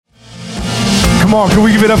Come on, can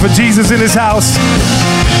we give it up for Jesus in this house?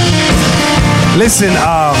 Listen,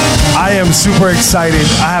 I am super excited.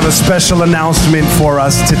 I have a special announcement for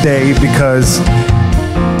us today because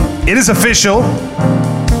it is official.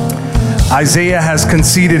 Isaiah has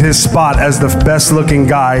conceded his spot as the best looking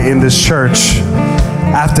guy in this church.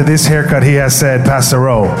 After this haircut, he has said, Pastor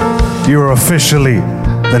O, you are officially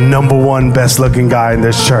the #1 best looking guy in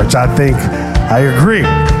this church. I think I agree.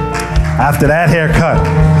 After that haircut.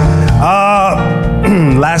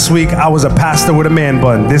 Last week, I was a pastor with a man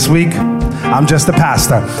bun. This week, I'm just a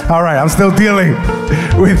pastor. All right, I'm still dealing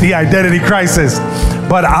with the identity crisis.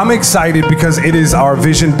 But I'm excited because it is our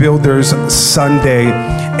Vision Builders Sunday.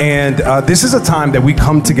 And this is a time that we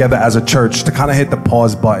come together as a church to kind of hit the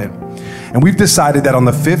pause button. And we've decided that on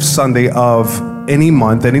the 5th Sunday of any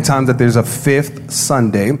month, anytime that there's a 5th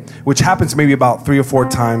Sunday, which happens maybe about 3 or 4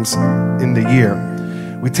 times in the year,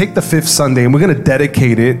 we take the 5th Sunday and we're going to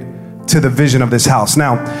dedicate it to the vision of this house.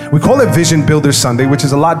 Now, we call it Vision Builder Sunday, which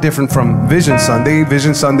is a lot different from Vision Sunday.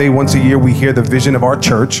 Vision Sunday, once a year, we hear the vision of our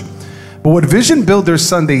church. But what Vision Builder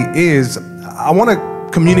Sunday is, I want to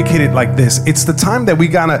communicate it like this. It's the time that we're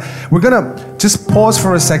gonna just pause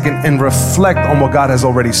for a second and reflect on what God has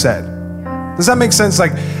already said. Does that make sense?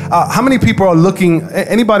 Like, how many people are looking,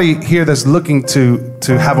 anybody here that's looking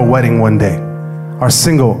to have a wedding one day? Are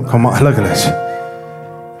single? Come on, look at this.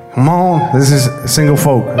 Come on, this is single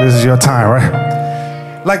folk. This is your time,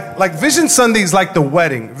 right? Like Vision Sunday is like the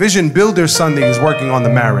wedding. Vision Builder Sunday is working on the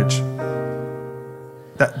marriage.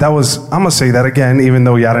 That was, I'm gonna say that again, even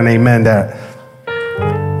though y'all didn't amen that.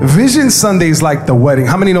 Vision Sunday is like the wedding.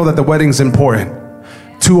 How many know that the wedding's important?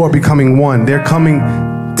 2 are becoming 1. They're coming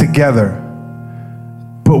together.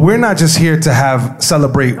 But we're not just here to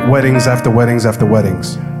celebrate weddings after weddings after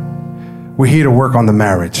weddings. We're here to work on the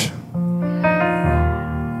marriage.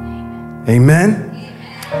 Amen?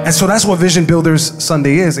 And so that's what Vision Builders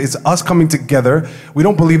Sunday is. It's us coming together. We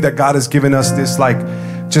don't believe that God has given us this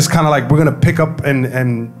just kind of like we're going to pick up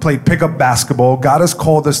and play pickup basketball. God has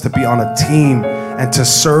called us to be on a team and to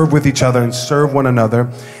serve with each other and serve one another.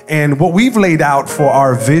 And what we've laid out for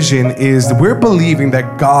our vision is we're believing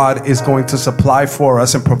that God is going to supply for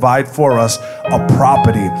us and provide for us a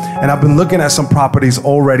property. And I've been looking at some properties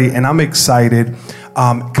already, and I'm excited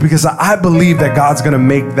because I believe that God's going to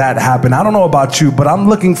make that happen. I don't know about you, but I'm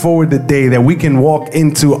looking forward to the day that we can walk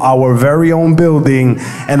into our very own building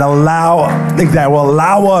and that will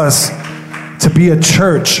allow us to be a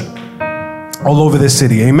church all over this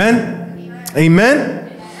city. Amen?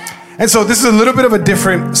 Amen? And so this is a little bit of a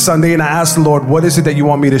different Sunday, and I asked the Lord, what is it that you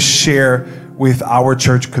want me to share with our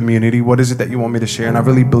church community? What is it that you want me to share? And I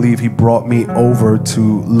really believe he brought me over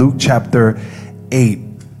to Luke chapter 8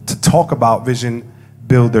 to talk about Vision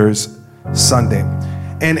Builders Sunday.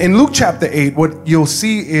 And in Luke chapter 8, what you'll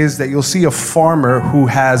see is that you'll see a farmer who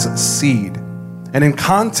has seed. And in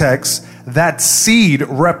context, that seed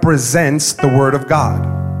represents the word of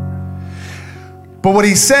God. But what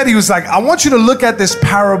he said, he was like, I want you to look at this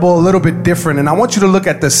parable a little bit different, and I want you to look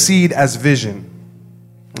at the seed as vision.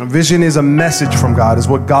 A vision is a message from God, is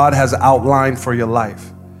what God has outlined for your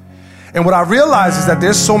life. And what I realize is that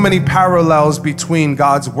there's so many parallels between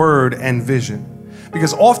God's word and vision.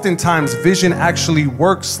 Because oftentimes vision actually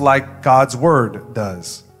works like God's word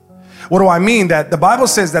does. What do I mean? That the Bible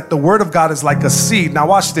says that the word of God is like a seed. Now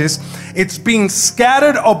watch this. It's being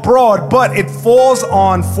scattered abroad, but it falls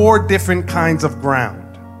on 4 different kinds of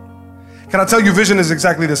ground. Can I tell you, vision is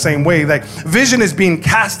exactly the same way. Like, vision is being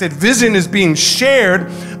casted, vision is being shared,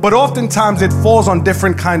 but oftentimes it falls on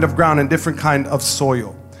different kind of ground and different kind of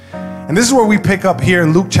soil. And this is where we pick up here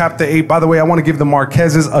in Luke chapter 8. By the way, I want to give the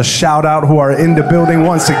Marquezes a shout out who are in the building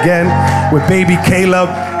once again with baby Caleb.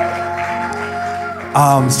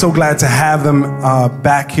 So glad to have them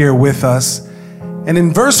back here with us. And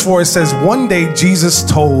in verse 4, it says, one day Jesus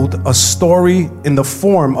told a story in the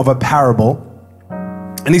form of a parable.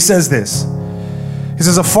 And he says this. He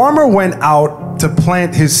says, a farmer went out to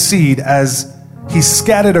plant his seed as he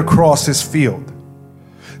scattered across his field.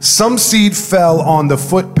 Some seed fell on the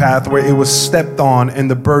footpath where it was stepped on and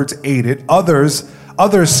the birds ate it.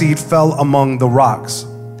 Other seed fell among the rocks.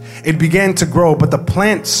 It began to grow, but the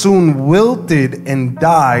plant soon wilted and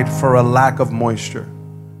died for a lack of moisture.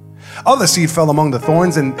 Other seed fell among the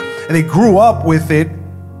thorns and it grew up with it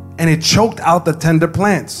and it choked out the tender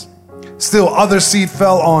plants. Still other seed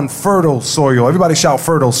fell on fertile soil. Everybody shout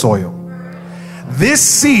fertile soil. This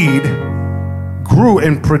seed grew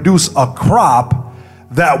and produced a crop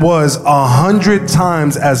that was 100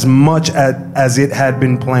 times as much as it had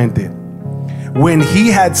been planted. When he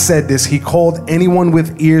had said this, he called anyone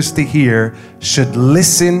with ears to hear should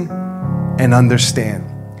listen and understand.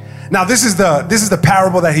 Now, this is the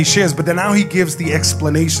parable that he shares, but then now he gives the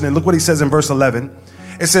explanation. And look what he says in verse 11.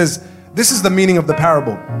 It says, this is the meaning of the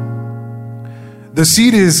parable. The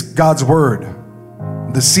seed is God's word.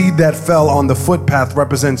 The seed that fell on the footpath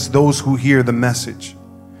represents those who hear the message,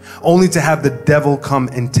 only to have the devil come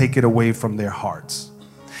and take it away from their hearts.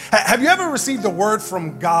 Have you ever received a word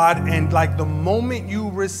from God and like the moment you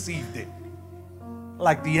received it,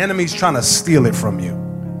 like the enemy's trying to steal it from you?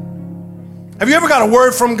 Have you ever got a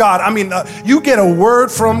word from God? I mean, you get a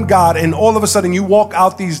word from God and all of a sudden you walk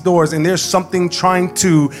out these doors and there's something trying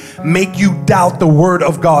to make you doubt the word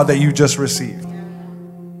of God that you just received.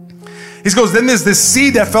 He goes, then there's this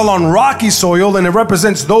seed that fell on rocky soil, and it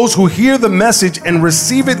represents those who hear the message and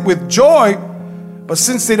receive it with joy. But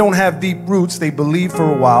since they don't have deep roots, they believe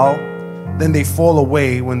for a while, then they fall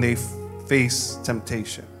away when they face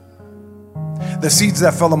temptation. The seeds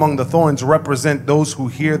that fell among the thorns represent those who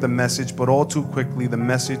hear the message, but all too quickly the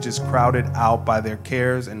message is crowded out by their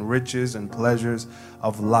cares and riches and pleasures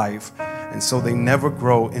of life, and so they never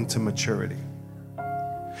grow into maturity.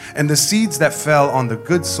 And the seeds that fell on the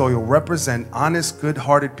good soil represent honest,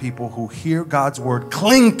 good-hearted people who hear God's word,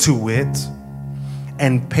 cling to it,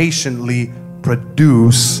 and patiently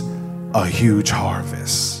produce a huge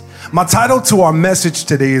harvest. My title to our message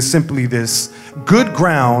today is simply this: good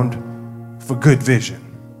ground for good vision.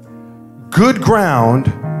 Good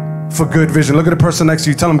ground for good vision. Look at the person next to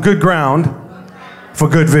you. Tell them, good ground for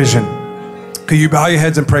good vision. Can you bow your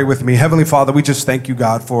heads and pray with me? Heavenly Father, we just thank you,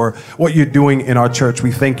 God, for what you're doing in our church.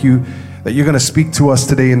 We thank you that you're going to speak to us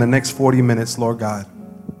today in the next 40 minutes, Lord God.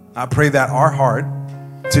 I pray that our heart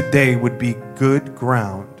today would be good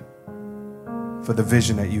ground for the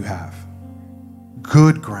vision that you have.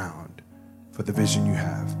 Good ground for the vision you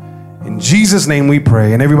have. In Jesus' name we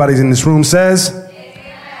pray. And everybody in this room says,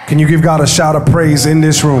 can you give God a shout of praise in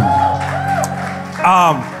this room?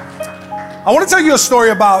 I want to tell you a story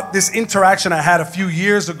about this interaction I had a few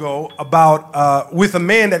years ago about with a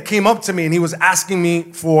man that came up to me and he was asking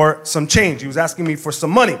me for some change. He was asking me for some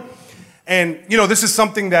money. And, you know, this is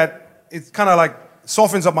something that it's kind of like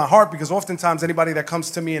softens up my heart, because oftentimes anybody that comes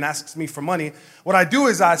to me and asks me for money, what I do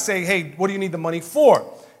is I say, hey, what do you need the money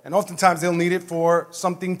for? And oftentimes they'll need it for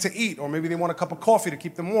something to eat, or maybe they want a cup of coffee to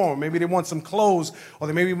keep them warm, or maybe they want some clothes,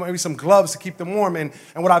 or maybe some gloves to keep them warm. And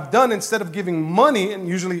what I've done, instead of giving money, and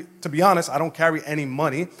usually, to be honest, I don't carry any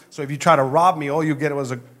money. So if you try to rob me, all you get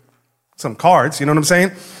was some cards, you know what I'm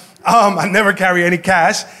saying? I never carry any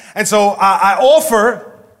cash. And so I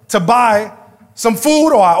offer to buy some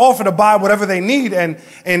food, or I offer to buy whatever they need. And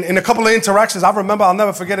in a couple of interactions, I remember, I'll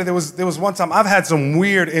never forget it, there was one time, I've had some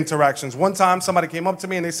weird interactions. One time, somebody came up to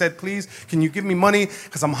me and they said, please, can you give me money?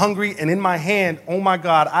 Because I'm hungry. And in my hand, oh my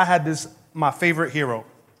God, I had my favorite hero.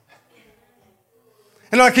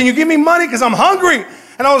 And they're like, can you give me money? Because I'm hungry.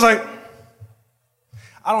 And I was like,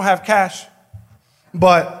 I don't have cash,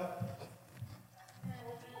 but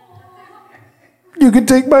you can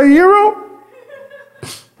take my hero.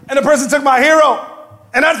 And the person took my hero.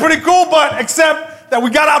 And that's pretty cool, but except that we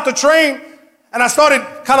got out the train and I started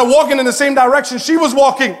kind of walking in the same direction she was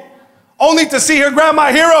walking, only to see her grab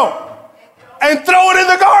my hero and throw it in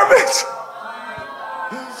the garbage.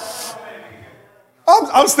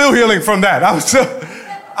 I'm still healing from that.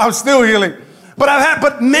 I'm still healing.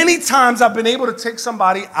 But many times I've been able to take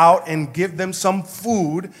somebody out and give them some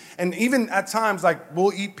food. And even at times, like,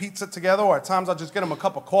 we'll eat pizza together, or at times I'll just get them a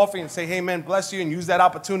cup of coffee and say, hey, man, bless you, and use that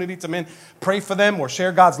opportunity to, man, pray for them or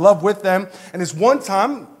share God's love with them. And this one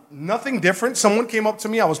time, nothing different. Someone came up to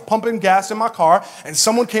me. I was pumping gas in my car, and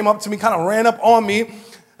someone came up to me, kind of ran up on me,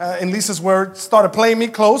 in Lisa's words, started playing me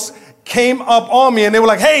close, came up on me, and they were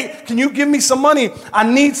like, hey, can you give me some money? I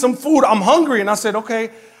need some food. I'm hungry. And I said, okay.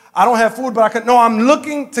 I don't have food, but I'm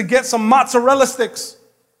looking to get some mozzarella sticks.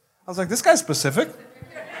 I was like, this guy's specific.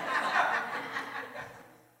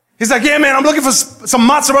 He's like, yeah, man, I'm looking for some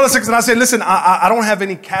mozzarella sticks. And I said, listen, I don't have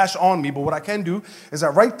any cash on me, but what I can do is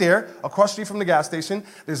that right there, across the street from the gas station,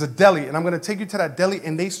 there's a deli, and I'm going to take you to that deli,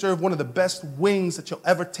 and they serve one of the best wings that you'll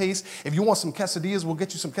ever taste. If you want some quesadillas, we'll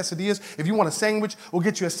get you some quesadillas. If you want a sandwich, we'll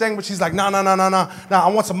get you a sandwich. He's like, no, I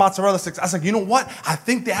want some mozzarella sticks. I was like, you know what? I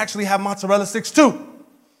think they actually have mozzarella sticks too.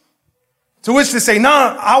 To which they say,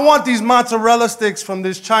 nah, I want these mozzarella sticks from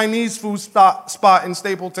this Chinese food spot in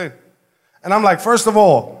Stapleton. And I'm like, first of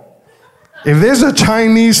all, if there's a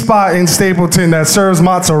Chinese spot in Stapleton that serves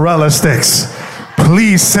mozzarella sticks,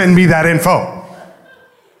 please send me that info.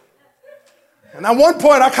 And at one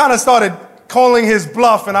point, I kind of started calling his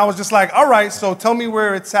bluff, and I was just like, all right, so tell me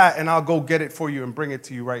where it's at, and I'll go get it for you and bring it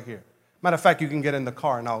to you right here. Matter of fact, you can get in the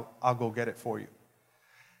car, and I'll go get it for you.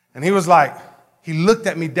 And he was like, he looked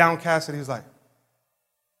at me downcast, and he was like,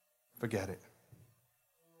 forget it.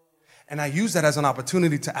 And I use that as an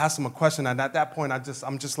opportunity to ask him a question. And at that point,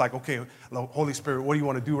 I'm just like, okay, Holy Spirit, what do you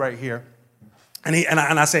want to do right here? And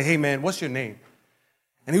I say, hey, man, what's your name?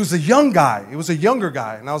 And he was a young guy. He was a younger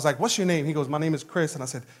guy. And I was like, what's your name? He goes, my name is Chris. And I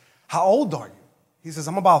said, how old are you? He says,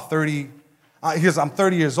 I'm about 30. He goes, I'm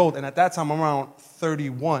 30 years old. And at that time, I'm around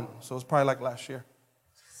 31. So it was probably like last year.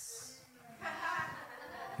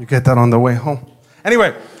 You get that on the way home.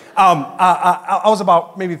 Anyway, I was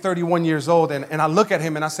about maybe 31 years old, and I look at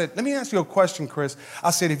him and I said, let me ask you a question, Chris.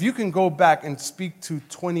 I said, if you can go back and speak to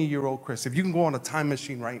 20-year-old Chris, if you can go on a time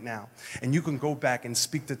machine right now, and you can go back and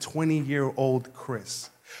speak to 20-year-old Chris,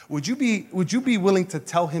 would you be willing to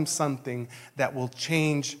tell him something that will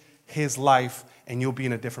change his life and you'll be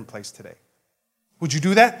in a different place today? Would you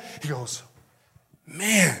do that? He goes,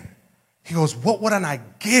 man. He goes, what wouldn't I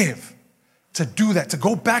give to do that, to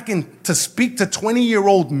go back and to speak to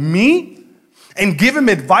 20-year-old me and give him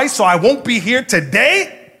advice so I won't be here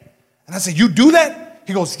today? And I said, you do that?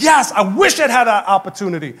 He goes, yes, I wish I'd had that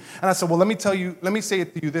opportunity. And I said, well, let me say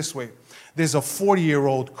it to you this way. There's a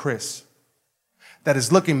 40-year-old Chris that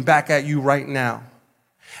is looking back at you right now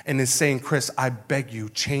and is saying, Chris, I beg you,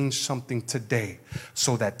 change something today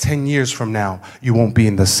so that 10 years from now, you won't be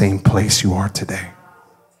in the same place you are today.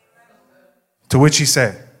 To which he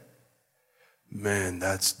said, man,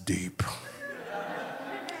 that's deep.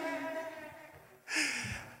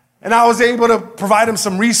 And I was able to provide him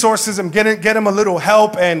some resources and get him a little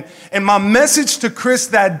help. And my message to Chris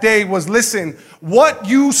that day was, listen, what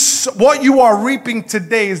you are reaping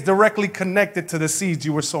today is directly connected to the seeds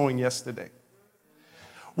you were sowing yesterday.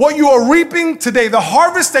 What you are reaping today, the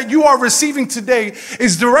harvest that you are receiving today,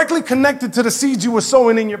 is directly connected to the seeds you were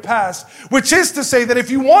sowing in your past. Which is to say that if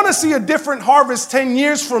you want to see a different harvest 10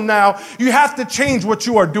 years from now, you have to change what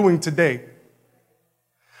you are doing today.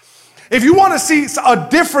 If you want to see a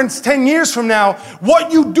difference 10 years from now,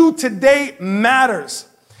 what you do today matters.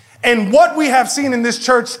 And what we have seen in this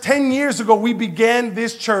church 10 years ago, we began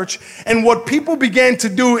this church. And what people began to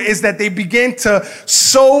do is that they began to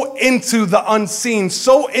sow into the unseen,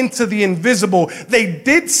 sow into the invisible. They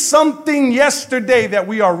did something yesterday that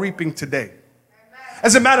we are reaping today.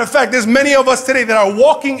 As a matter of fact, there's many of us today that are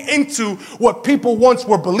walking into what people once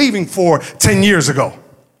were believing for 10 years ago.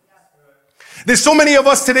 There's so many of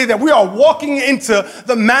us today that we are walking into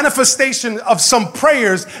the manifestation of some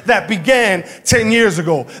prayers that began 10 years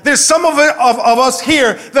ago. There's some of us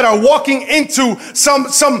here that are walking into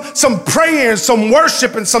some prayers, some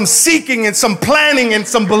worship, and some seeking, and some planning, and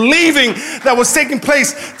some believing that was taking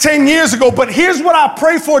place 10 years ago. But here's what I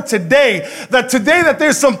pray for today, that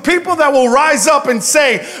there's some people that will rise up and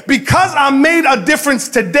say, because I made a difference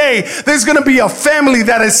today, there's going to be a family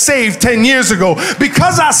that is saved 10 years ago.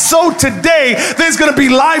 Because I sowed today, there's going to be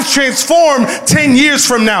lives transformed 10 years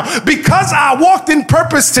from now. Because I walked in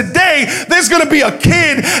purpose today, there's going to be a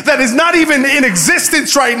kid that is not even in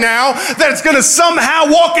existence right now that's going to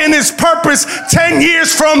somehow walk in his purpose 10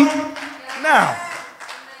 years from now.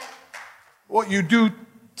 What you do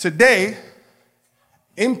today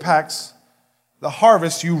impacts the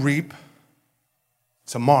harvest you reap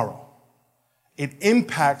tomorrow. It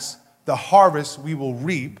impacts the harvest we will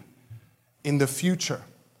reap in the future.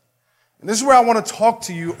 And this is where I want to talk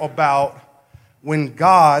to you about when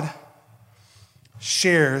God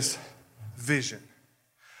shares vision,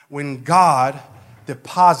 when God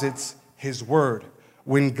deposits his word,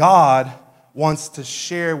 when God wants to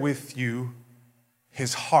share with you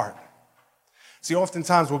his heart. See,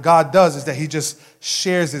 oftentimes what God does is that he just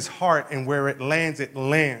shares his heart, and where it lands, it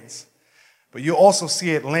lands. But you also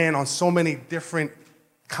see it land on so many different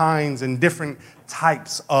kinds and different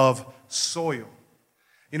types of soil.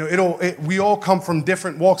 You know, we all come from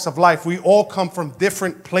different walks of life. We all come from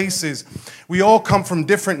different places. We all come from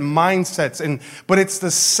different mindsets. But it's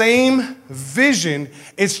the same vision.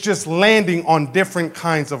 It's just landing on different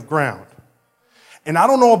kinds of ground. And I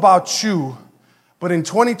don't know about you, but in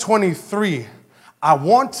 2023, I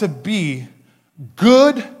want to be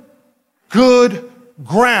good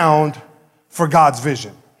ground for God's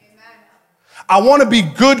vision. I want to be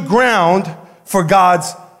good ground for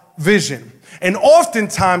God's vision. And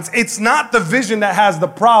oftentimes, it's not the vision that has the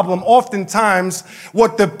problem. Oftentimes,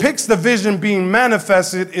 what depicts the vision being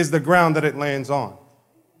manifested is the ground that it lands on.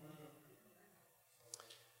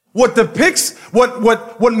 What makes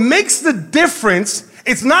the difference,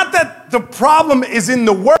 it's not that the problem is in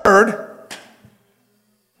the word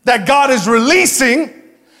that God is releasing.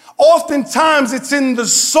 Oftentimes, it's in the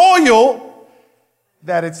soil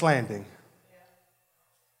that it's landing.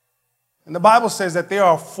 And the Bible says that there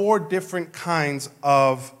are 4 different kinds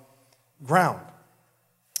of ground.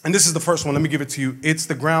 And this is the first one. Let me give it to you. It's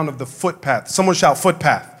the ground of the footpath. Someone shout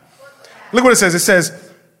footpath. Look what it says. It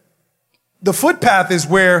says, the footpath is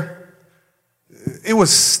where it was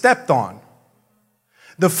stepped on.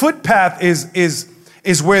 The footpath is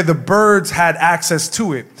where the birds had access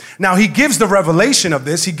to it. Now, he gives the revelation of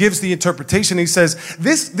this. He gives the interpretation. He says,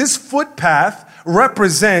 this footpath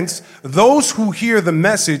represents those who hear the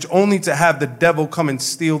message only to have the devil come and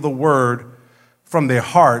steal the word from their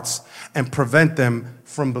hearts and prevent them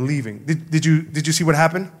from believing. Did you see what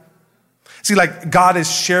happened? See, like God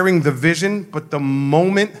is sharing the vision, but the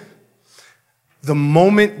moment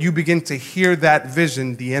you begin to hear that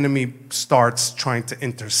vision, the enemy starts trying to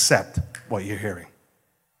intercept what you're hearing.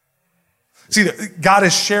 See, God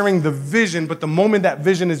is sharing the vision, but the moment that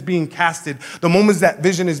vision is being casted, the moment that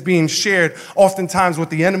vision is being shared, oftentimes what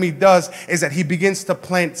the enemy does is that he begins to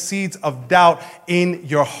plant seeds of doubt in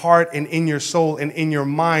your heart and in your soul and in your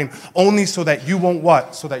mind, only so that you won't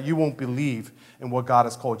what? So that you won't believe in what God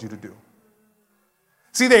has called you to do.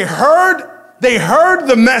 See, they heard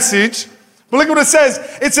the message, but look what it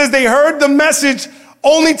says. It says they heard the message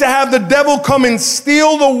only to have the devil come and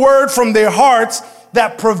steal the word from their hearts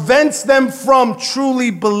that prevents them from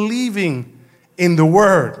truly believing in the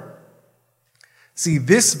word. See,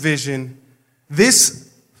 this vision, this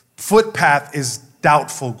footpath is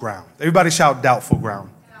doubtful ground. Everybody shout doubtful ground.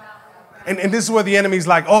 And this is where the enemy's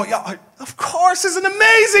like, oh, yeah, of course, it's an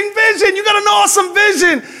amazing vision. You got an awesome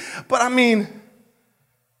vision. But I mean,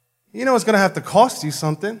 you know it's going to have to cost you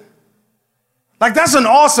something. Like, that's an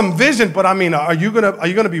awesome vision, but I mean, are you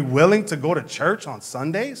gonna be willing to go to church on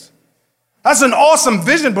Sundays? That's an awesome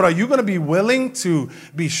vision, but are you going to be willing to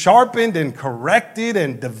be sharpened and corrected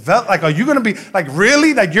and developed? Like, are you going to be, like,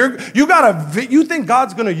 really? Like, you think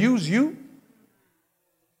God's going to use you?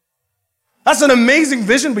 That's an amazing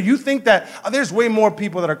vision, but you think that there's way more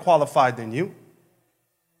people that are qualified than you.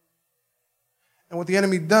 And what the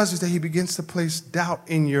enemy does is that he begins to place doubt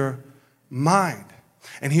in your mind.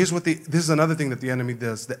 And this is another thing that the enemy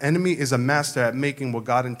does. The enemy is a master at making what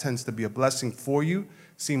God intends to be a blessing for you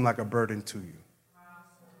seem like a burden to you.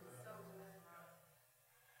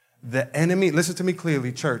 The enemy, listen to me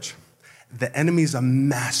clearly, church. The enemy is a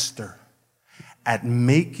master at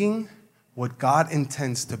making what God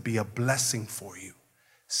intends to be a blessing for you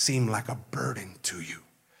seem like a burden to you.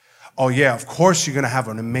 Oh yeah, of course you're going to have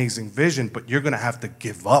an amazing vision, but you're going to have to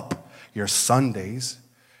give up your Sundays.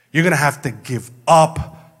 You're going to have to give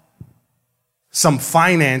up some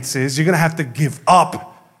finances. You're going to have to give up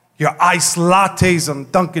your iced lattes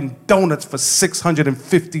on Dunkin' Donuts for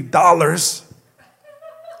 $650.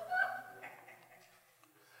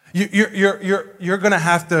 You're going to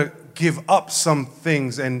have to give up some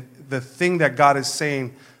things. And the thing that God is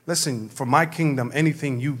saying, listen, for my kingdom,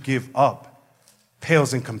 anything you give up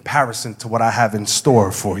pales in comparison to what I have in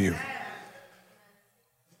store for you.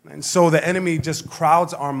 And so the enemy just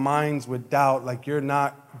crowds our minds with doubt, like you're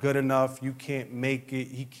not good enough, you can't make it.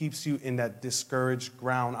 He keeps you in that discouraged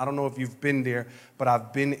ground. I don't know if you've been there, but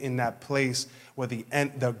I've been in that place where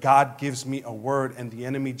the God gives me a word and the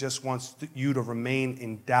enemy just wants you to remain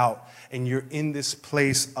in doubt. And you're in this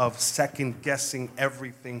place of second guessing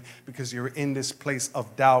everything because you're in this place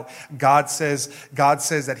of doubt. God says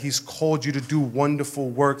that he's called you to do wonderful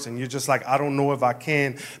works. And you're just like, I don't know if I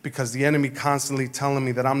can, because the enemy constantly telling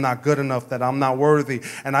me that I'm not good enough, that I'm not worthy.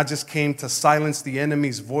 And I just came to silence the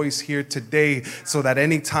enemy's voice here today so that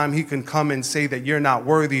anytime he can come and say that you're not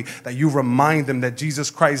worthy, that you remind them that Jesus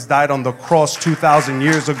Christ died on the cross 2,000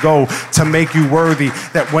 years ago to make you worthy.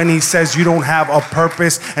 That when he says you don't have a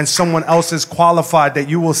purpose and someone else is qualified, that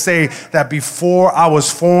you will say that before I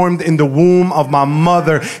was formed in the womb of my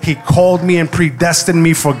mother, he called me and predestined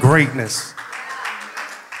me for greatness.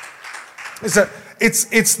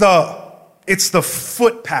 It's the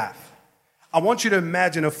footpath. I want you to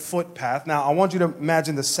imagine a footpath. Now, I want you to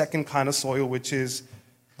imagine the second kind of soil, which is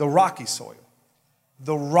the rocky soil,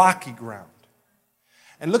 the rocky ground.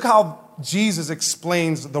 And look how Jesus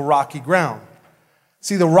explains the rocky ground.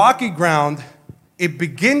 See, the rocky ground, it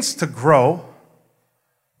begins to grow,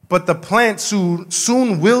 but the plant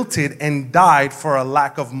soon wilted and died for a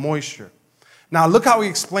lack of moisture. Now, look how he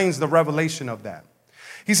explains the revelation of that.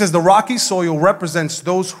 He says the rocky soil represents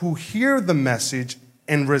those who hear the message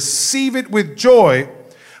and receive it with joy,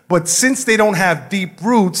 but since they don't have deep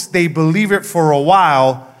roots, they believe it for a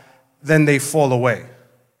while, then they fall away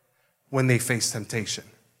when they face temptation.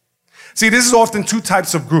 See, this is often two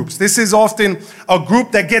types of groups. This is often a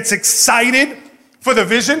group that gets excited for the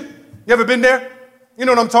vision. You ever been there? You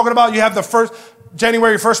know what I'm talking about? You have the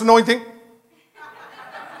January 1st anointing.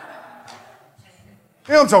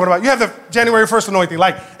 You know what I'm talking about? You have the January 1st anointing.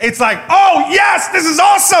 Like, it's like, oh, yes, this is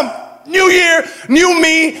awesome. New year, new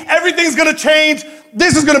me. Everything's going to change.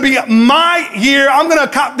 This is going to be my year.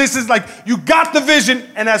 This is like, you got the vision.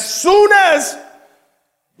 And as soon as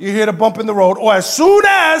you hear the bump in the road, or as soon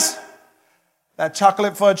as that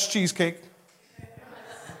chocolate fudge cheesecake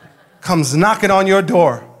comes knocking on your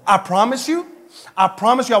door, I promise you, I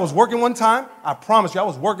was working one time. I promise you, I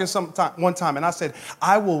was working one time, and I said,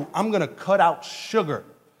 I'm going to cut out sugar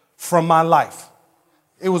from my life.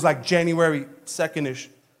 It was like January 2nd-ish.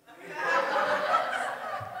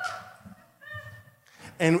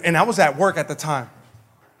 And I was at work at the time.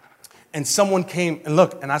 And someone came, and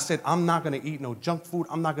look, and I said, I'm not going to eat no junk food.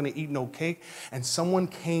 I'm not going to eat no cake. And someone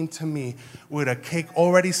came to me with a cake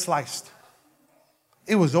already sliced.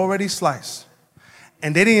 It was already sliced.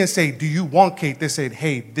 And they didn't say, do you want cake? They said,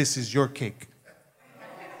 hey, this is your cake.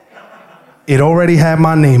 It already had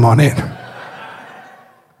my name on it.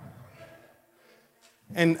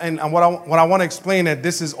 And what I want to explain that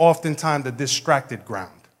this is oftentimes the distracted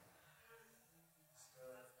ground.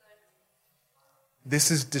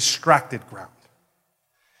 This is distracted ground.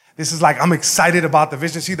 This is like, I'm excited about the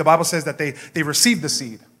vision. See, the Bible says that they received the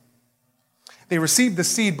seed. They received the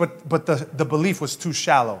seed, but the belief was too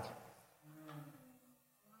shallow.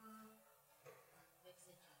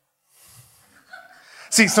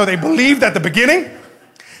 See, so they believed at the beginning.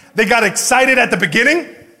 They got excited at the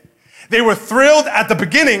beginning. They were thrilled at the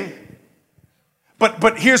beginning.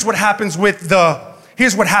 But here's what happens with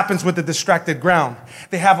the distracted ground.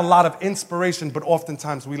 They have a lot of inspiration, but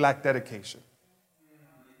oftentimes we lack dedication.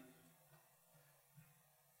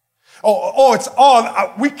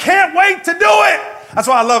 We can't wait to do it. That's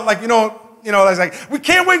why I love, it's like, we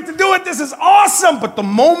can't wait to do it. This is awesome. But the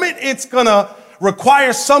moment it's gonna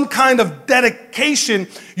require some kind of dedication,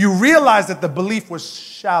 you realize that the belief was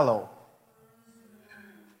shallow.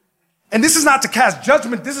 And this is not to cast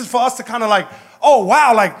judgment. This is for us to kind of like, oh,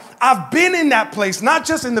 wow, like I've been in that place, not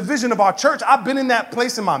just in the vision of our church. I've been in that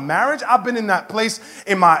place in my marriage. I've been in that place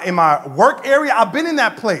in my work area. I've been in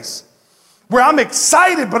that place where I'm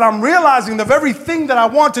excited, but I'm realizing the very thing that I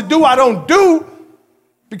want to do, I don't do.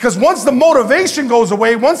 Because once the motivation goes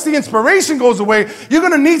away, once the inspiration goes away, you're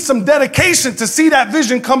going to need some dedication to see that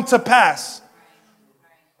vision come to pass.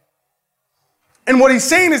 And what he's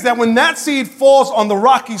saying is that when that seed falls on the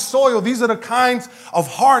rocky soil, these are the kinds of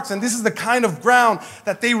hearts, and this is the kind of ground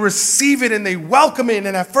that they receive it and they welcome it.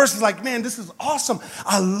 And at first it's like, man, this is awesome.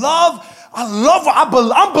 I'm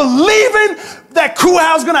believing that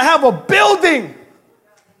Cuhow's going to have a building.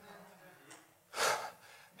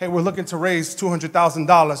 Hey, we're looking to raise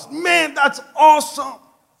 $200,000. Man, that's awesome.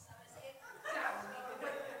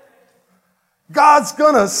 God's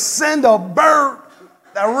going to send a bird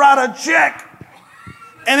that write a check,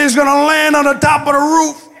 and it's going to land on the top of the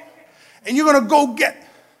roof, and you're going to go get.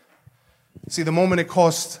 See, the moment it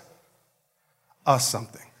costs us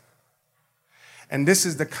something. And this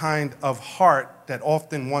is the kind of heart that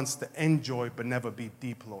often wants to enjoy but never be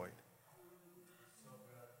deployed.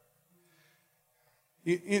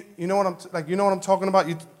 You know what I'm talking about?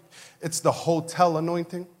 It's the hotel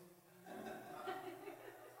anointing.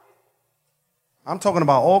 I'm talking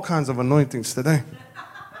about all kinds of anointings today.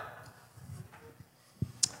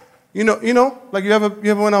 You know, like you ever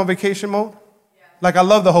went on vacation mode? Yeah. Like I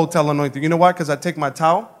love the hotel anointing. You know why? Because I take my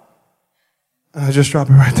towel and I just drop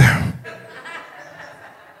it right there.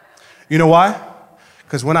 You know why?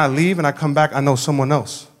 Because when I leave and I come back, I know someone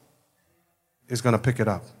else is going to pick it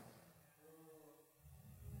up.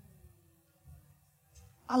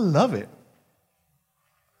 I love it.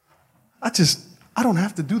 I don't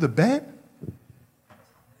have to do the bed.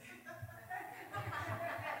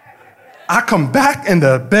 I come back and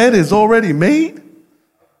the bed is already made.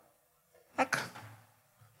 Look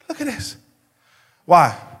at this.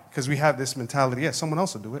 Why? Because we have this mentality. Yeah, someone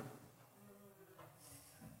else will do it.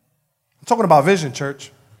 I'm talking about vision,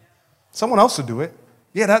 church. Someone else will do it.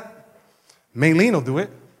 Yeah, that Maylene will do it.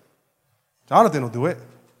 Jonathan will do it.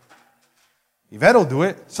 Yvette will do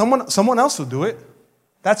it. Someone else will do it.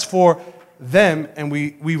 That's for them, and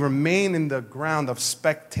we remain in the ground of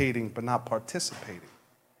spectating but not participating.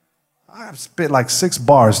 I've spit like 6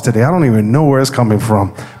 bars today. I don't even know where it's coming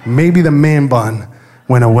from. Maybe the man bun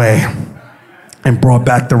went away and brought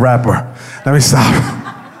back the rapper. Let me stop.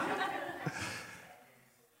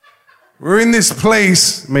 We're in this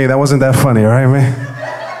place. Man, that wasn't that funny, all right, man?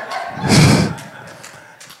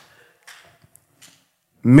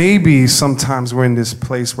 Maybe sometimes we're in this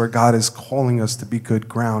place where God is calling us to be good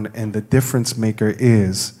ground, and the difference maker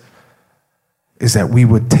is that we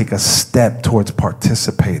would take a step towards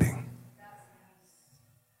participating.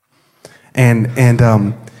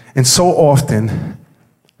 And so often,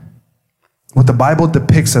 what the Bible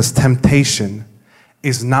depicts as temptation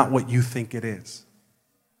is not what you think it is.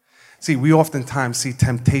 See, we oftentimes see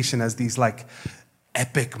temptation as these like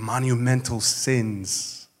epic, monumental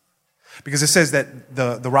sins. Because it says that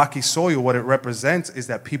the rocky soil, what it represents is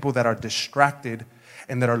that people that are distracted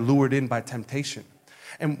and that are lured in by temptation.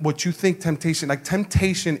 And what you think temptation, like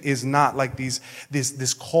temptation is not like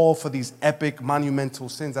this call for these epic, monumental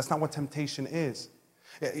sins. That's not what temptation is.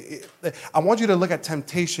 I want you to look at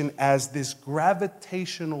temptation as this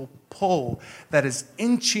gravitational pull that is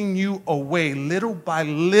inching you away little by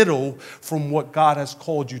little from what God has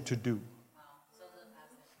called you to do.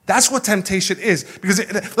 That's what temptation is. Because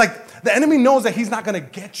the enemy knows that he's not going to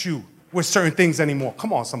get you with certain things anymore.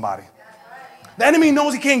 Come on, somebody. The enemy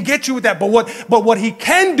knows he can't get you with that, but what he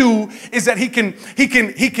can do is that he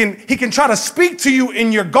can try to speak to you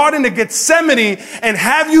in your garden of Gethsemane and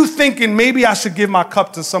have you thinking, maybe I should give my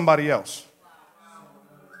cup to somebody else.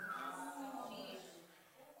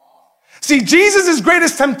 See, Jesus'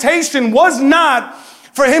 greatest temptation was not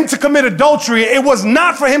for him to commit adultery. It was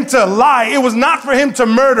not for him to lie. It was not for him to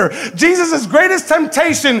murder. Jesus' greatest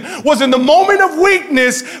temptation was in the moment of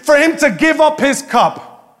weakness for him to give up his cup.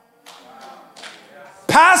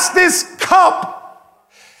 Pass this cup,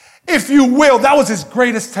 if you will. That was his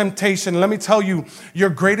greatest temptation. Let me tell you, your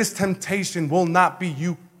greatest temptation will not be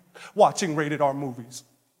you watching rated R movies.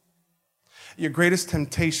 Your greatest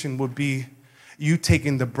temptation would be you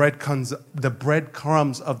taking the breadcrumbs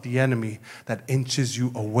of the enemy that inches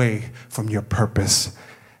you away from your purpose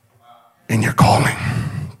and your calling.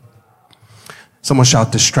 Someone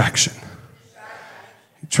shout distraction.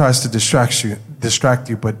 He tries to distract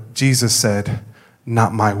you, but Jesus said,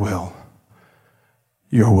 not my will,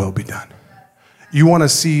 your will be done. You want to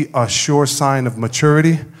see a sure sign of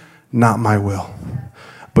maturity? Not my will,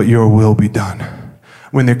 but your will be done.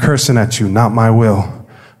 When they're cursing at you, not my will,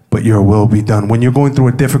 but your will be done. When you're going through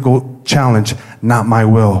a difficult challenge, not my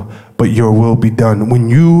will, but your will be done. When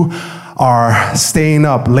you are staying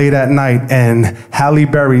up late at night and Halle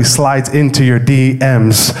Berry slides into your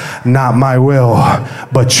DMs, not my will,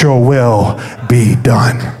 but your will be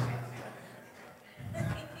done.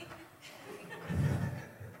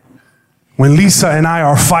 When Lisa and I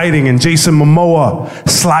are fighting and Jason Momoa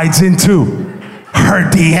slides into her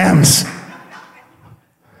DMs.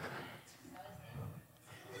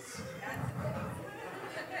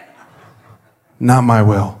 Not my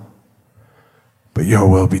will, but your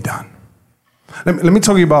will be done. Let me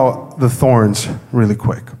talk to you about the thorns really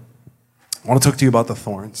quick. I want to talk to you about the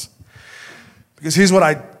thorns. Because here's what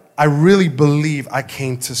I really believe I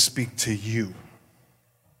came to speak to you.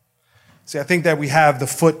 See, I think that we have the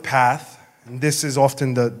footpath. And this is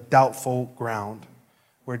often the doubtful ground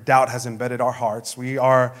where doubt has embedded our hearts. We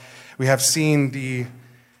have seen the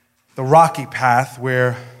rocky path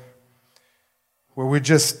where we're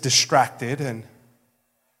just distracted and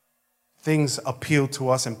things appeal to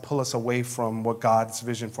us and pull us away from what God's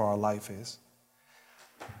vision for our life is.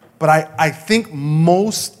 But I think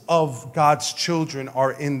most of God's children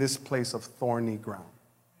are in this place of thorny ground.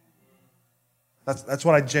 That's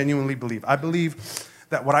what I genuinely believe. I believe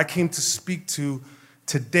that what I came to speak to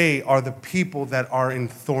today are the people that are in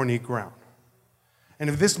thorny ground. And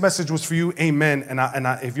if this message was for you, amen. And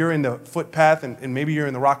if you're in the footpath and maybe you're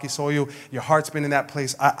in the rocky soil, your heart's been in that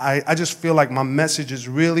place, I just feel like my message is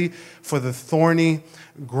really for the thorny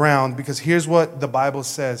ground, because here's what the Bible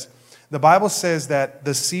says. The Bible says that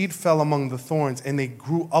the seed fell among the thorns and they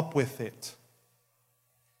grew up with it.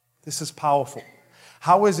 This is powerful.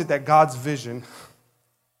 How is it that God's vision,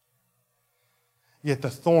 yet the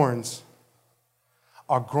thorns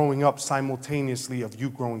are growing up simultaneously of you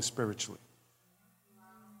growing spiritually?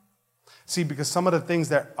 See, because some of the things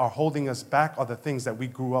that are holding us back are the things that we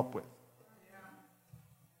grew up with.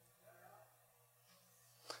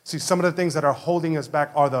 See, some of the things that are holding us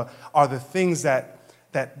back are the things that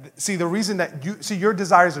see, the reason that your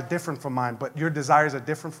desires are different from mine, but your desires are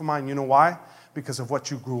different from mine. You know why? Because of what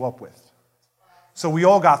you grew up with. So we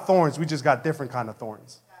all got thorns. We just got different kind of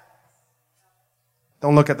thorns.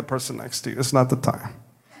 Don't look at the person next to you. It's not the time.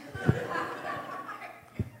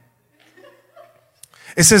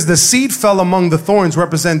 It says the seed fell among the thorns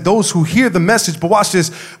represent those who hear the message. But watch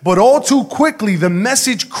this. But all too quickly, the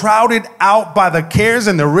message crowded out by the cares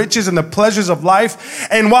and the riches and the pleasures of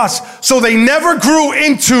life. And watch. So they never grew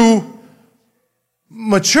into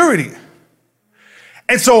maturity.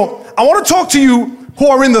 And so I want to talk to you who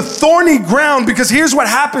are in the thorny ground, because here's what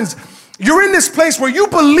happens. You're in this place where you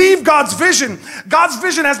believe God's vision. God's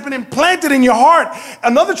vision has been implanted in your heart.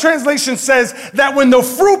 Another translation says that when the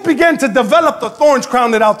fruit began to develop, the thorns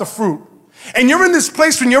crowned out the fruit. And you're in this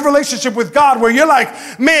place in your relationship with God where you're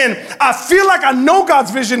like, man, I feel like I know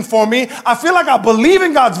God's vision for me. I feel like I believe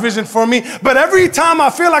in God's vision for me. But every time I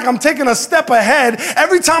feel like I'm taking a step ahead,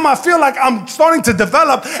 every time I feel like I'm starting to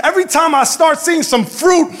develop, every time I start seeing some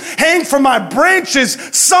fruit hang from my branches,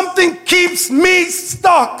 something keeps me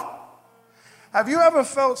stuck. Have you ever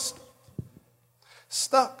felt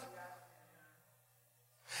stuck?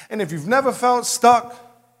 And if you've never felt stuck,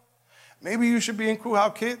 maybe you should be in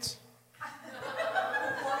Cuhow Kids.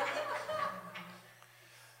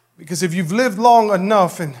 Because if you've lived long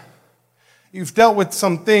enough and you've dealt with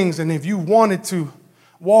some things, and if you wanted to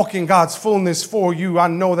walk in God's fullness for you, I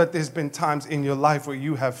know that there's been times in your life where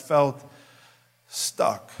you have felt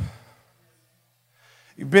stuck.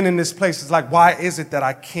 You've been in this place. It's like, why is it that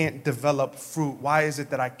I can't develop fruit? Why is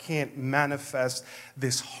it that I can't manifest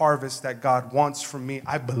this harvest that God wants from me?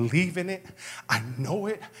 I believe in it. I know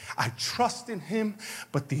it. I trust in Him.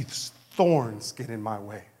 But these thorns get in my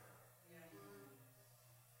way.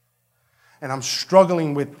 And I'm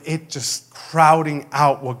struggling with it just crowding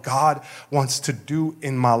out what God wants to do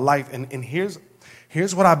in my life. And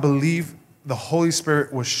here's what I believe the Holy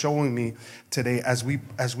Spirit was showing me today as we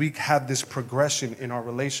have this progression in our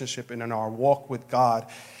relationship and in our walk with God.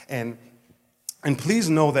 And please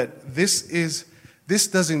know that this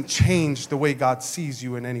doesn't change the way God sees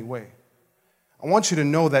you in any way. I want you to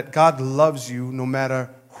know that God loves you no matter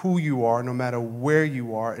who you are, no matter where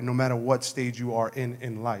you are, and no matter what stage you are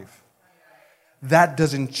in life. That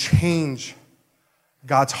doesn't change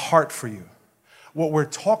God's heart for you. What we're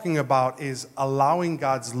talking about is allowing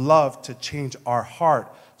God's love to change our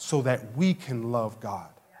heart so that we can love God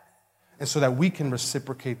and so that we can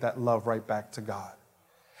reciprocate that love right back to God.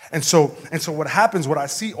 And so what happens, what I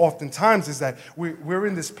see oftentimes is that we're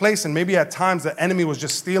in this place, and maybe at times the enemy was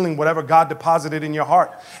just stealing whatever God deposited in your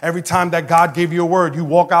heart. Every time that God gave you a word, you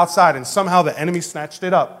walk outside and somehow the enemy snatched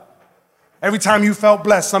it up. Every time you felt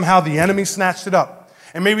blessed, somehow the enemy snatched it up.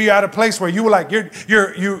 And maybe you're at a place where you were like,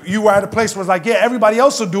 you were at a place where it's like, yeah, everybody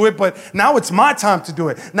else will do it, but now it's my time to do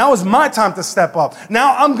it. Now it's my time to step up.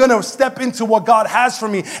 Now I'm going to step into what God has for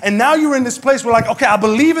me. And now you're in this place where like, okay, I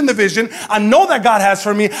believe in the vision. I know that God has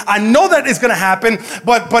for me. I know that it's going to happen.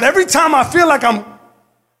 But every time I feel like I'm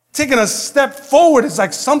taking a step forward, it's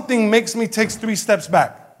like something makes me take 3 steps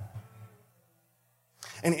back.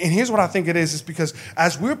 And here's what I think it is because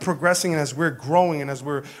as we're progressing and as we're growing and as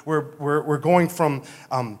we're going from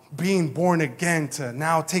being born again to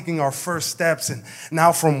now taking our first steps and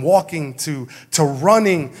now from walking to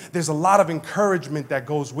running, there's a lot of encouragement that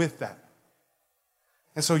goes with that.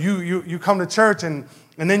 And so you come to church and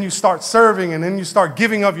then you start serving and then you start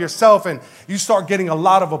giving of yourself and you start getting a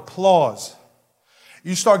lot of applause.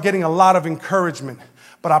 You start getting a lot of encouragement.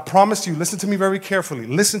 But I promise you, listen to me very carefully.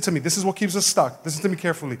 Listen to me. This is what keeps us stuck. Listen to me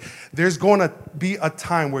carefully. There's going to be a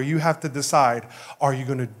time where you have to decide, are you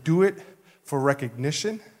going to do it for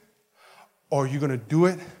recognition or are you going to do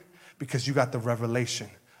it because you got the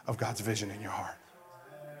revelation of God's vision in your heart?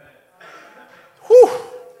 Whew.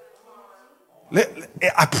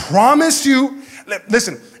 I promise you,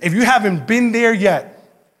 listen, if you haven't been there yet,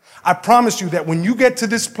 I promise you that when you get to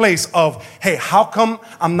this place of, hey, how come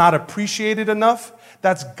I'm not appreciated enough?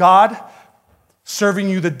 That's God serving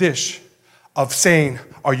you the dish of saying,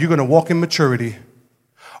 are you going to walk in maturity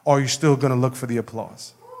or are you still going to look for the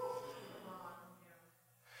applause?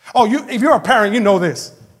 Oh, if you're a parent, you know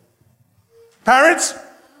this. Parents,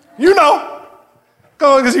 you know.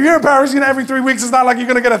 Because if you're a parent, every 3 weeks, it's not like you're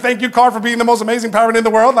going to get a thank you card for being the most amazing parent in the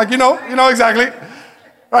world. Like, you know exactly.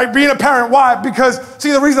 Right? Being a parent, why? Because, see,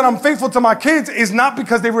 the reason I'm faithful to my kids is not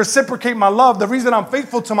because they reciprocate my love. The reason I'm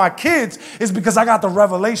faithful to my kids is because I got the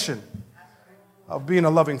revelation of being a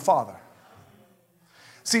loving father.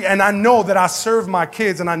 See, and I know that I serve my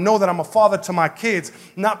kids and I know that I'm a father to my kids,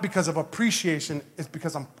 not because of appreciation, it's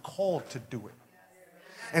because I'm called to do it.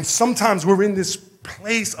 And sometimes we're in this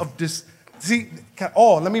place of this,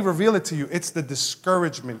 let me reveal it to you. It's the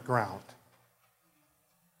discouragement ground.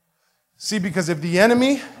 See, because if the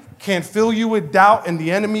enemy can't fill you with doubt and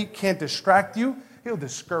the enemy can't distract you, he'll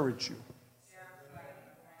discourage you.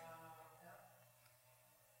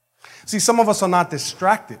 See, some of us are not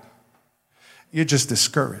distracted. You're just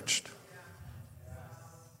discouraged.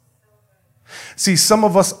 See, some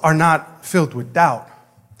of us are not filled with doubt.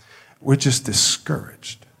 We're just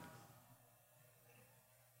discouraged.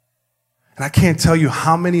 And I can't tell you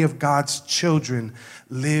how many of God's children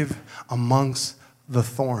live amongst the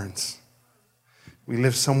thorns. We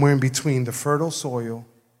live somewhere in between the fertile soil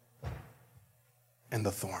and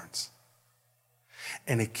the thorns.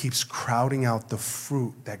 And it keeps crowding out the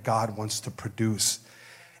fruit that God wants to produce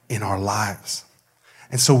in our lives.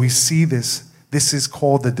 And so we see this. This is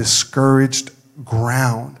called the discouraged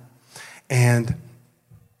ground. And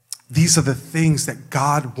these are the things that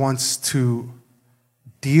God wants to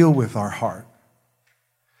deal with our heart.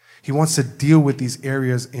 He wants to deal with these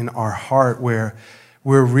areas in our heart where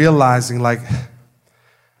we're realizing like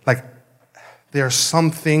there are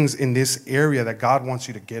some things in this area that God wants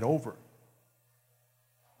you to get over.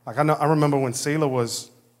 Like I remember when Selah was,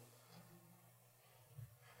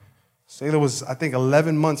 I think,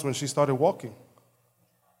 11 months when she started walking.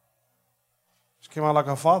 She came out like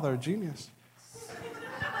her father, a genius.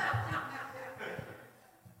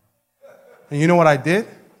 And you know what I did,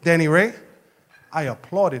 Danny Ray? I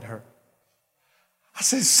applauded her. I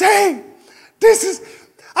said, Say, Say,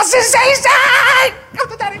 come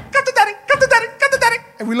to daddy, come to daddy, come to daddy, come to daddy.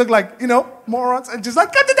 And we look like, morons, and just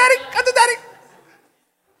like, come to daddy, come to daddy.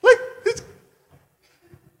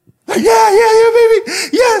 Like, yeah, baby,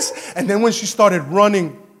 yes. And then when she started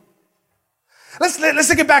running, let's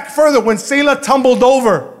take it back further. When Selah tumbled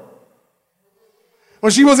over,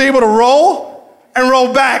 when she was able to roll and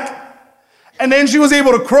roll back, and then she was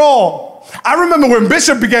able to crawl. I remember when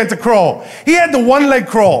Bishop began to crawl. He had the one-leg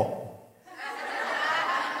crawl.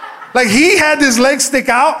 Like he had his legs stick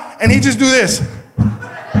out, and he just do this.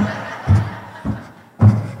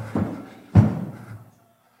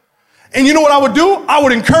 And you know what I would do? I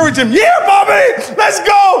would encourage him. Yeah, Bobby, let's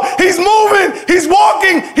go. He's moving. He's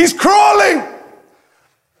walking. He's crawling.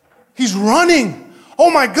 He's running. Oh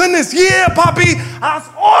my goodness. Yeah, Poppy, that's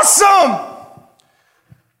awesome.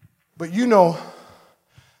 But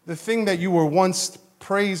the thing that you were once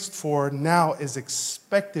praised for now is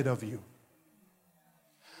expected of you.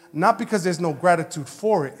 Not because there's no gratitude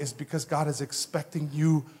for it. It's because God is expecting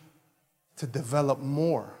you to develop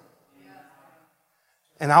more.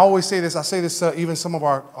 And I always say this. I say this to even some of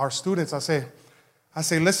our students. I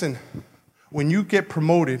say, listen, when you get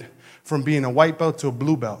promoted from being a white belt to a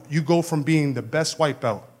blue belt, you go from being the best white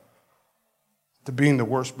belt to being the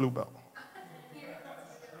worst blue belt.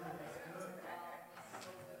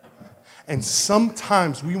 And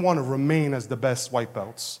sometimes we want to remain as the best white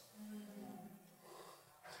belts.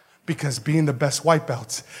 Because being the best white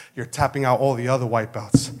belts, you're tapping out all the other white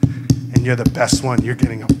belts. And you're the best one. You're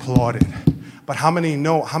getting applauded. But how many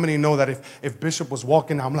know that if Bishop was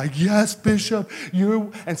walking, I'm like, yes, Bishop,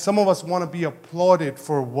 you. And some of us want to be applauded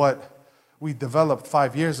for what we developed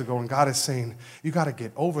 5 years ago. And God is saying, you got to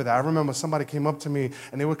get over that. I remember somebody came up to me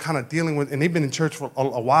and they were kind of dealing with, and they've been in church for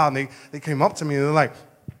a while. And they came up to me and they're like,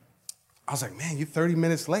 I was like, man, you're 30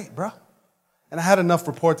 minutes late, bro. And I had enough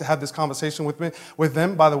rapport to have this conversation with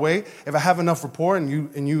them. By the way, if I have enough rapport and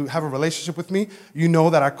you have a relationship with me, you know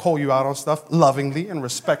that I call you out on stuff lovingly and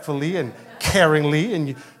respectfully and caringly.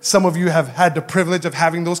 And some of you have had the privilege of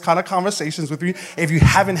having those kind of conversations with me. If you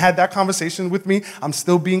haven't had that conversation with me, I'm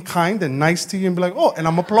still being kind and nice to you and be like, oh, and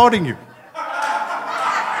I'm applauding you.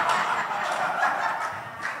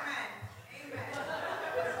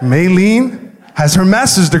 Maylene has her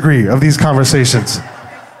master's degree of these conversations.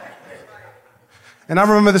 And I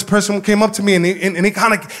remember this person came up to me and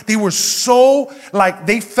they were so like,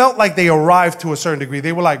 they felt like they arrived to a certain degree.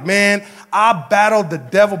 They were like, man, I battled the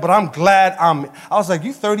devil, but I'm glad I was like,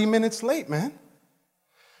 you 30 minutes late, man.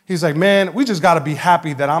 He's like, man, we just got to be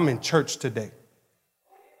happy that I'm in church today.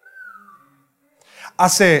 I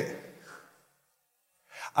said,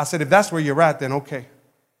 if that's where you're at, then okay.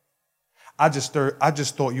 I just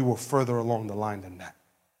thought you were further along the line than that.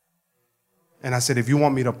 And I said, if you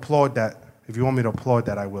want me to applaud that,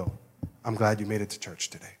 I will. I'm glad you made it to church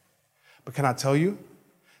today. But can I tell you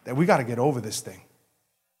that we got to get over this thing?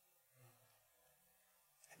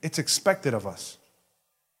 It's expected of us.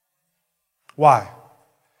 Why?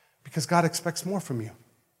 Because God expects more from you.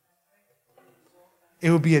 It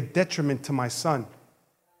would be a detriment to my son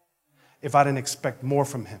if I didn't expect more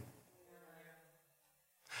from him.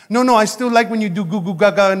 No, I still like when you do goo goo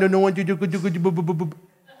gaga and don't know what you do goo goo boo boo boo.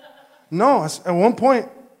 No, at one point,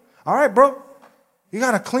 all right, bro, you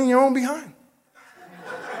got to clean your own behind.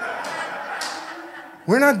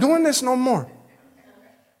 We're not doing this no more.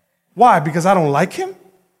 Why? Because I don't like him?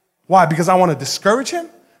 Why? Because I want to discourage him?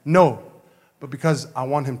 No, but because I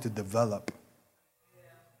want him to develop.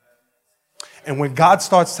 And when God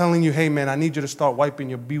starts telling you, hey, man, I need you to start wiping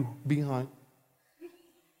your behind,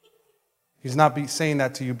 he's not saying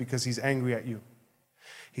that to you because he's angry at you.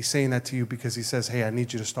 He's saying that to you because he says, hey, I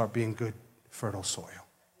need you to start being good, fertile soil.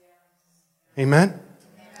 Amen?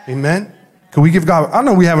 Amen? Can we give God, I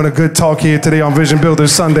know we're having a good talk here today on Vision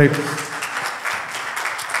Builders Sunday.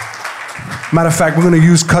 Matter of fact, we're going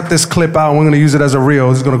to cut this clip out and we're going to use it as a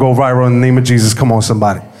reel. It's going to go viral in the name of Jesus. Come on,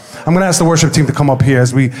 somebody. I'm going to ask the worship team to come up here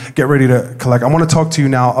as we get ready to collect. I want to talk to you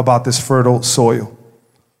now about this fertile soil.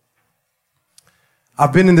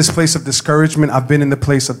 I've been in this place of discouragement. I've been in the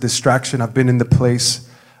place of distraction. I've been in the place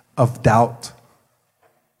of doubt.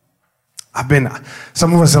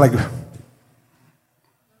 Some of us are like,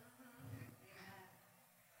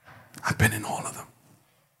 I've been in all of them.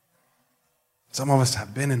 Some of us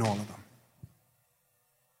have been in all of them.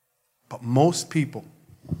 But most people,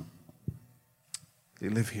 they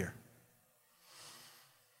live here.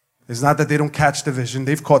 It's not that they don't catch the vision.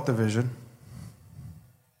 They've caught the vision.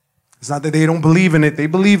 It's not that they don't believe in it. They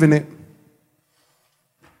believe in it.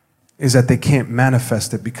 It's that they can't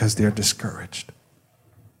manifest it because they're discouraged.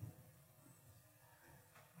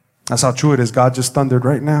 That's how true it is. God just thundered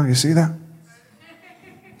right now. You see that?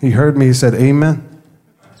 He heard me. He said, amen.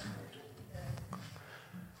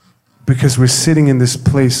 Because we're sitting in this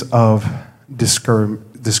place of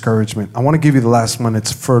discouragement. I want to give you the last one.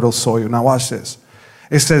 It's fertile soil. Now watch this.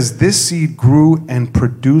 It says, this seed grew and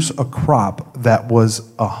produced a crop that was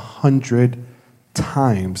 100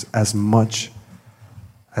 times as much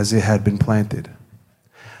as it had been planted.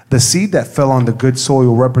 The seed that fell on the good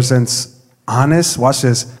soil represents honest, watch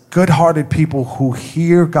this, good-hearted people who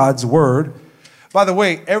hear God's word. By the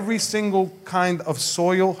way, every single kind of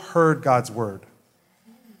soil heard God's word.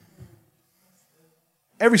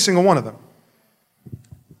 Every single one of them.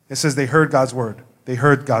 It says they heard God's word. They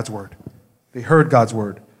heard God's word. They heard God's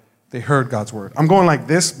word. They heard God's word. I'm going like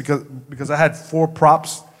this because I had 4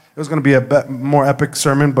 props. It was going to be a more epic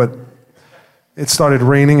sermon, but it started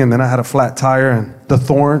raining and then I had a flat tire and the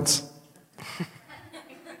thorns.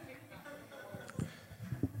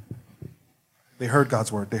 They heard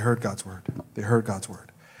God's word. They heard God's word. They heard God's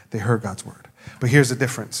word. They heard God's word. But here's the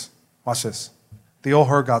difference. Watch this. They all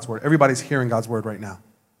heard God's word. Everybody's hearing God's word right now.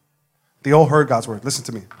 They all heard God's word. Listen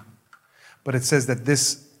to me. But it says that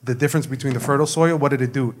the difference between the fertile soil, what did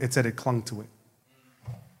it do? It said it clung to it.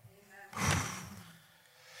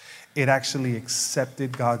 It actually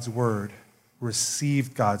accepted God's word,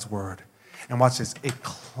 received God's word. And watch this. It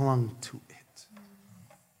clung to it.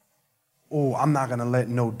 Oh, I'm not going to let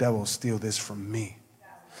no devil steal this from me.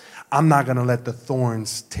 I'm not going to let the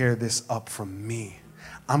thorns tear this up from me.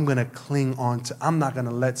 I'm going to cling on to, I'm not going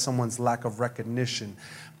to let someone's lack of recognition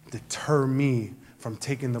deter me from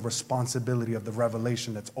taking the responsibility of the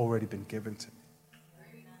revelation that's already been given to me.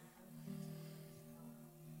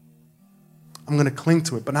 I'm going to cling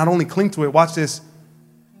to it. But not only cling to it, watch this,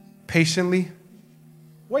 patiently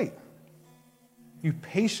wait. You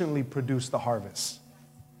patiently produce the harvest.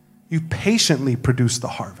 You patiently produce the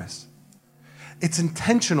harvest. It's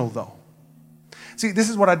intentional though. See, this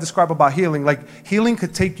is what I describe about healing. Like healing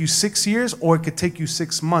could take you 6 years or it could take you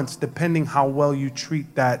 6 months, depending how well you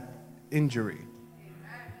treat that injury.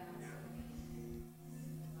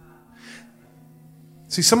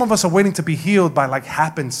 See, some of us are waiting to be healed by like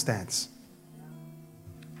happenstance.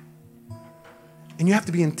 And you have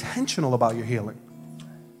to be intentional about your healing.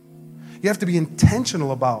 You have to be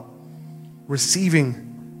intentional about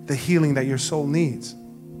receiving the healing that your soul needs.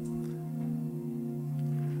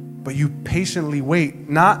 But you patiently wait,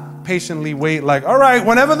 not patiently wait like, all right,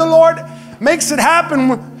 whenever the Lord makes it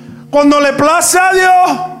happen, cuando le place a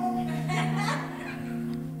Dios,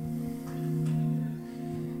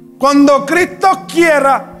 cuando Cristo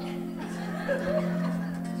quiera.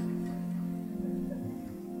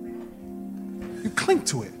 You cling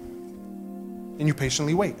to it and you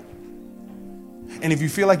patiently wait. And if you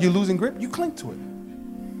feel like you're losing grip, you cling to it.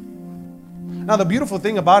 Now, the beautiful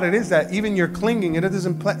thing about it is that even your clinging, it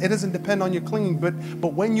doesn't depend on your clinging, but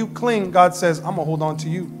when you cling, God says, I'm going to hold on to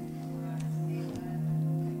you.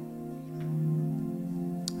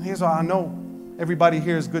 Here's how I know everybody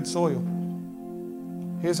here is good soil.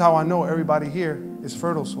 Here's how I know everybody here is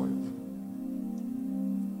fertile soil.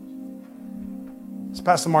 As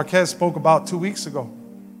Pastor Marquez spoke about 2 weeks ago.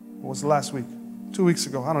 What was the last week? 2 weeks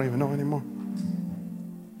ago. I don't even know anymore.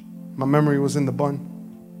 My memory was in the bun.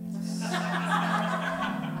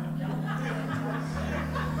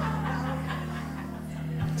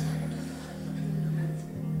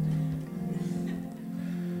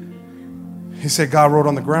 He said God wrote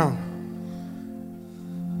on the ground.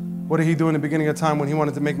 What did he do in the beginning of time when he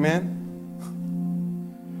wanted to make man?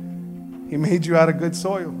 He made you out of good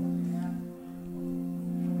soil.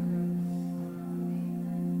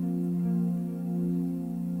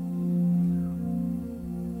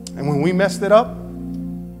 And when we messed it up,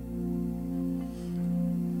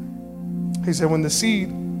 he said, when the seed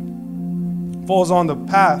falls on the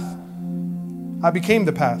path, I became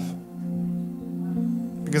the path.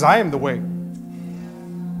 Because I am the way,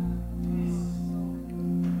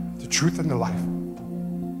 the truth, and the life.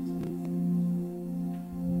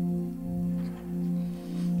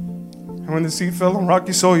 And when the seed fell on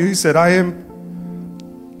rocky soil, he said, I am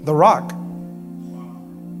the rock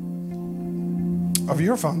of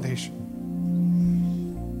your foundation.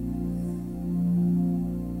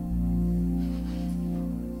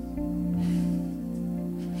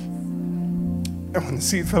 And when the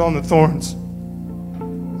seed fell on the thorns,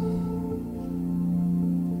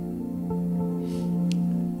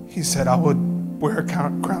 he said, I would wear a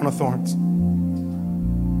crown of thorns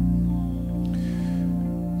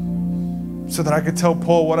so that I could tell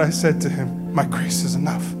Paul what I said to him. My grace is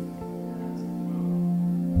enough.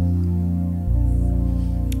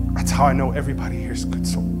 That's how I know everybody here is a good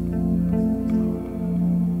soul.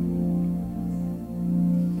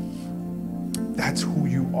 That's who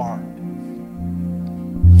you are.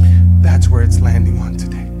 That's where it's landing on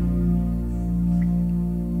today.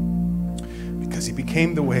 Because he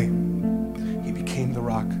became the way, he became the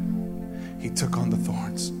rock, he took on the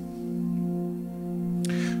thorns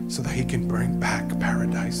so that he can bring back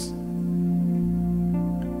paradise.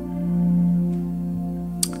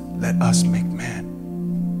 Let us make man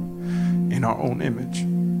in our own image.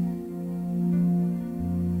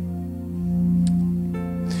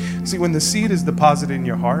 See, when the seed is deposited in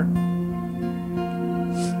your heart,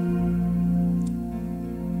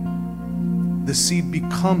 the seed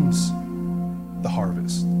becomes the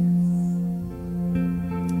harvest.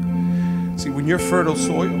 See, when you're fertile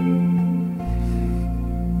soil,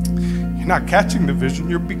 you're not catching the vision,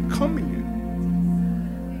 you're becoming it.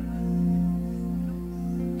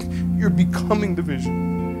 You're becoming the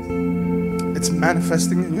vision. It's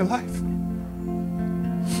manifesting in your life.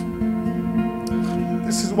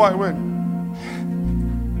 This is why when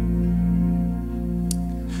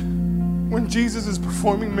Jesus is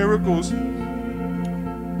performing miracles,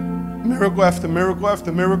 miracle after miracle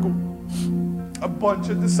after miracle, a bunch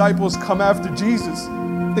of disciples come after Jesus.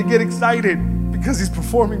 They get excited because he's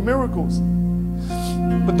performing miracles.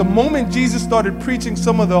 But the moment Jesus started preaching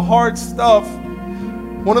some of the hard stuff,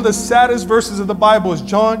 one of the saddest verses of the Bible is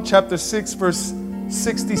John chapter 6, verse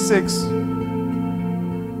 66.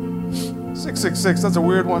 666, that's a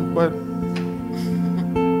weird one,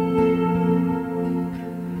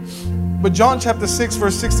 but John chapter 6,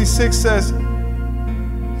 verse 66 says,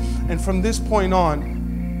 and from this point on,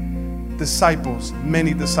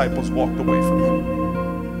 many disciples walked away from him.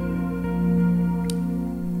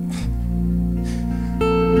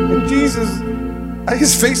 And Jesus,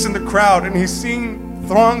 he's facing the crowd and he's seeing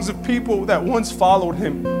throngs of people that once followed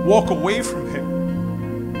him walk away from him.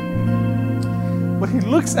 But he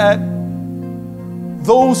looks at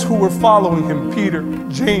those who were following him, Peter,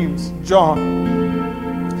 James, John.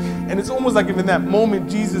 And it's almost like if in that moment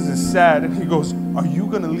Jesus is sad and he goes, are you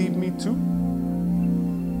going to leave me too?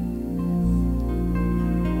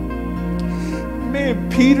 Man,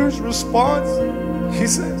 Peter's response, he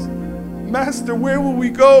says, Master, where will we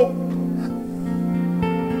go?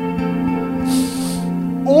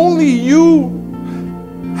 Only you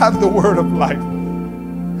have the word of life.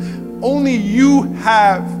 Only you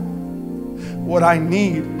have what I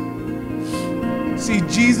need. See,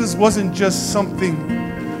 Jesus wasn't just something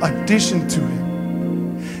addition to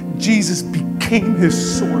him. Jesus became his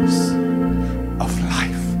source of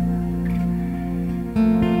life.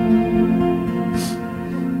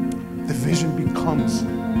 The vision becomes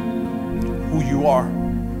who you are.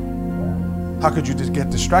 How could you just get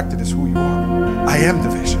distracted as who you are? I am the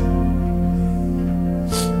vision.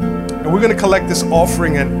 And we're going to collect this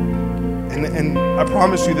offering, and I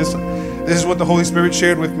promise you this is what the Holy Spirit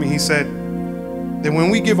shared with me. He said that when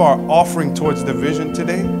we give our offering towards the vision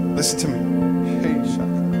today, listen to me.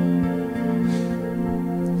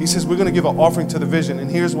 He says we're going to give an offering to the vision,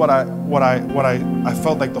 and here's what I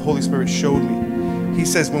felt like the Holy Spirit showed me. He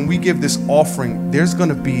says when we give this offering, there's going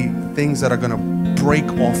to be things that are going to break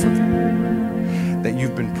off of you that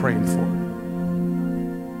you've been praying for.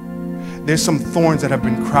 There's some thorns that have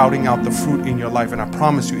been crowding out the fruit in your life, and I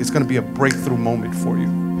promise you, it's going to be a breakthrough moment for you.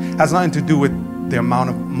 It has nothing to do with the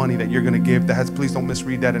amount of money that you're going to give. Please don't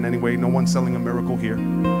misread that in any way. No one's selling a miracle here.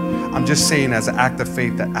 I'm just saying as an act of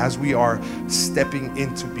faith that as we are stepping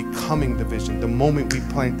into becoming the vision, the moment we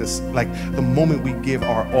plant this, like the moment we give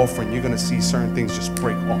our offering, you're going to see certain things just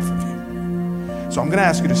break off of you. So I'm going to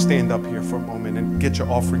ask you to stand up here for a moment and get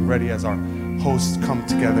your offering ready as our hosts come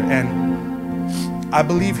together. And I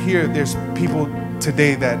believe here there's people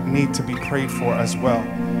today that need to be prayed for as well.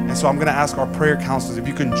 And so I'm going to ask our prayer counselors if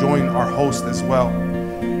you can join our host as well.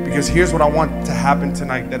 Because here's what I want to happen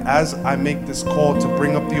tonight, that as I make this call to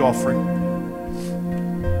bring up the offering,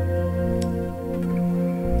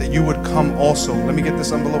 that you would come also. Let me get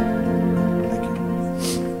this envelope. Thank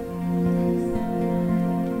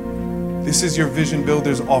you. This is your Vision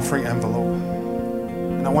Builders offering envelope.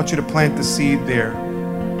 And I want you to plant the seed there.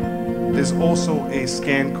 There's also a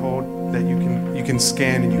scan code that you can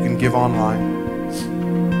scan and you can give online.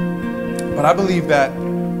 But I believe that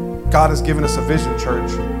God has given us a vision,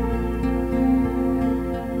 church.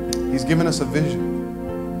 He's given us a vision.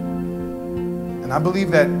 And I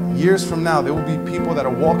believe that years from now, there will be people that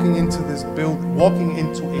are walking into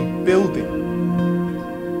a building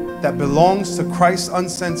that belongs to Christ's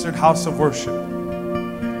uncensored house of worship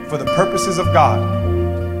for the purposes of God.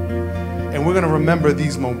 And we're going to remember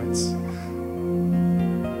these moments.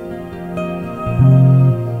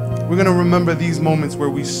 We're going to remember these moments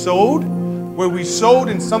where we sowed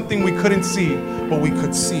in something we couldn't see, but we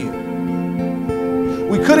could see it.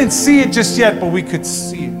 We couldn't see it just yet, but we could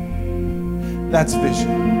see it. That's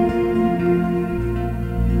vision.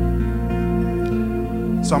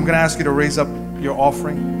 So I'm going to ask you to raise up your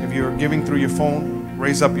offering. If you're giving through your phone,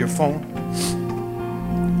 raise up your phone.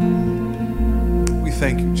 We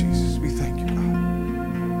thank you, Jesus. We thank you, God.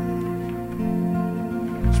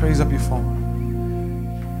 Just raise up your phone.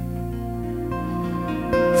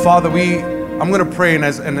 Father, I'm going to pray,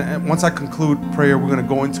 and once I conclude prayer, we're going to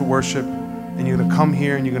go into worship, and you're going to come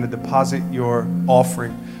here and you're going to deposit your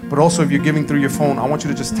offering. But also, if you're giving through your phone, I want you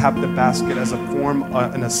to just tap the basket as a form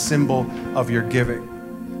and a symbol of your giving.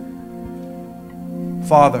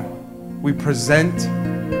 Father, we present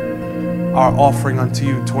our offering unto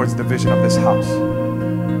you towards the vision of this house.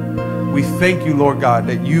 We thank you, Lord God,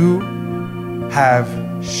 that you have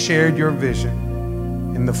shared your vision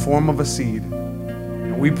in the form of a seed.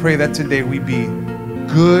 And we pray that today we be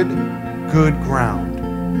good ground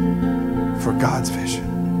for God's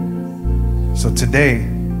vision. So today,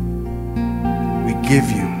 we give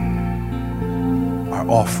you our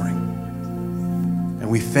offering. And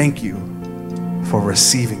we thank you for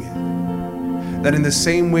receiving it. That in the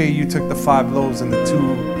same way you took the 5 loaves and the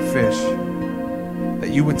 2 fish, that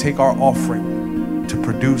you would take our offering to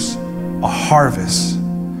produce a harvest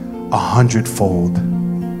 100-fold,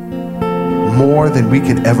 more than we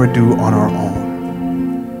could ever do on our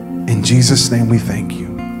own. In Jesus' name we thank you.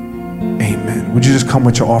 Amen. Would you just come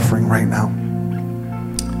with your offering right now?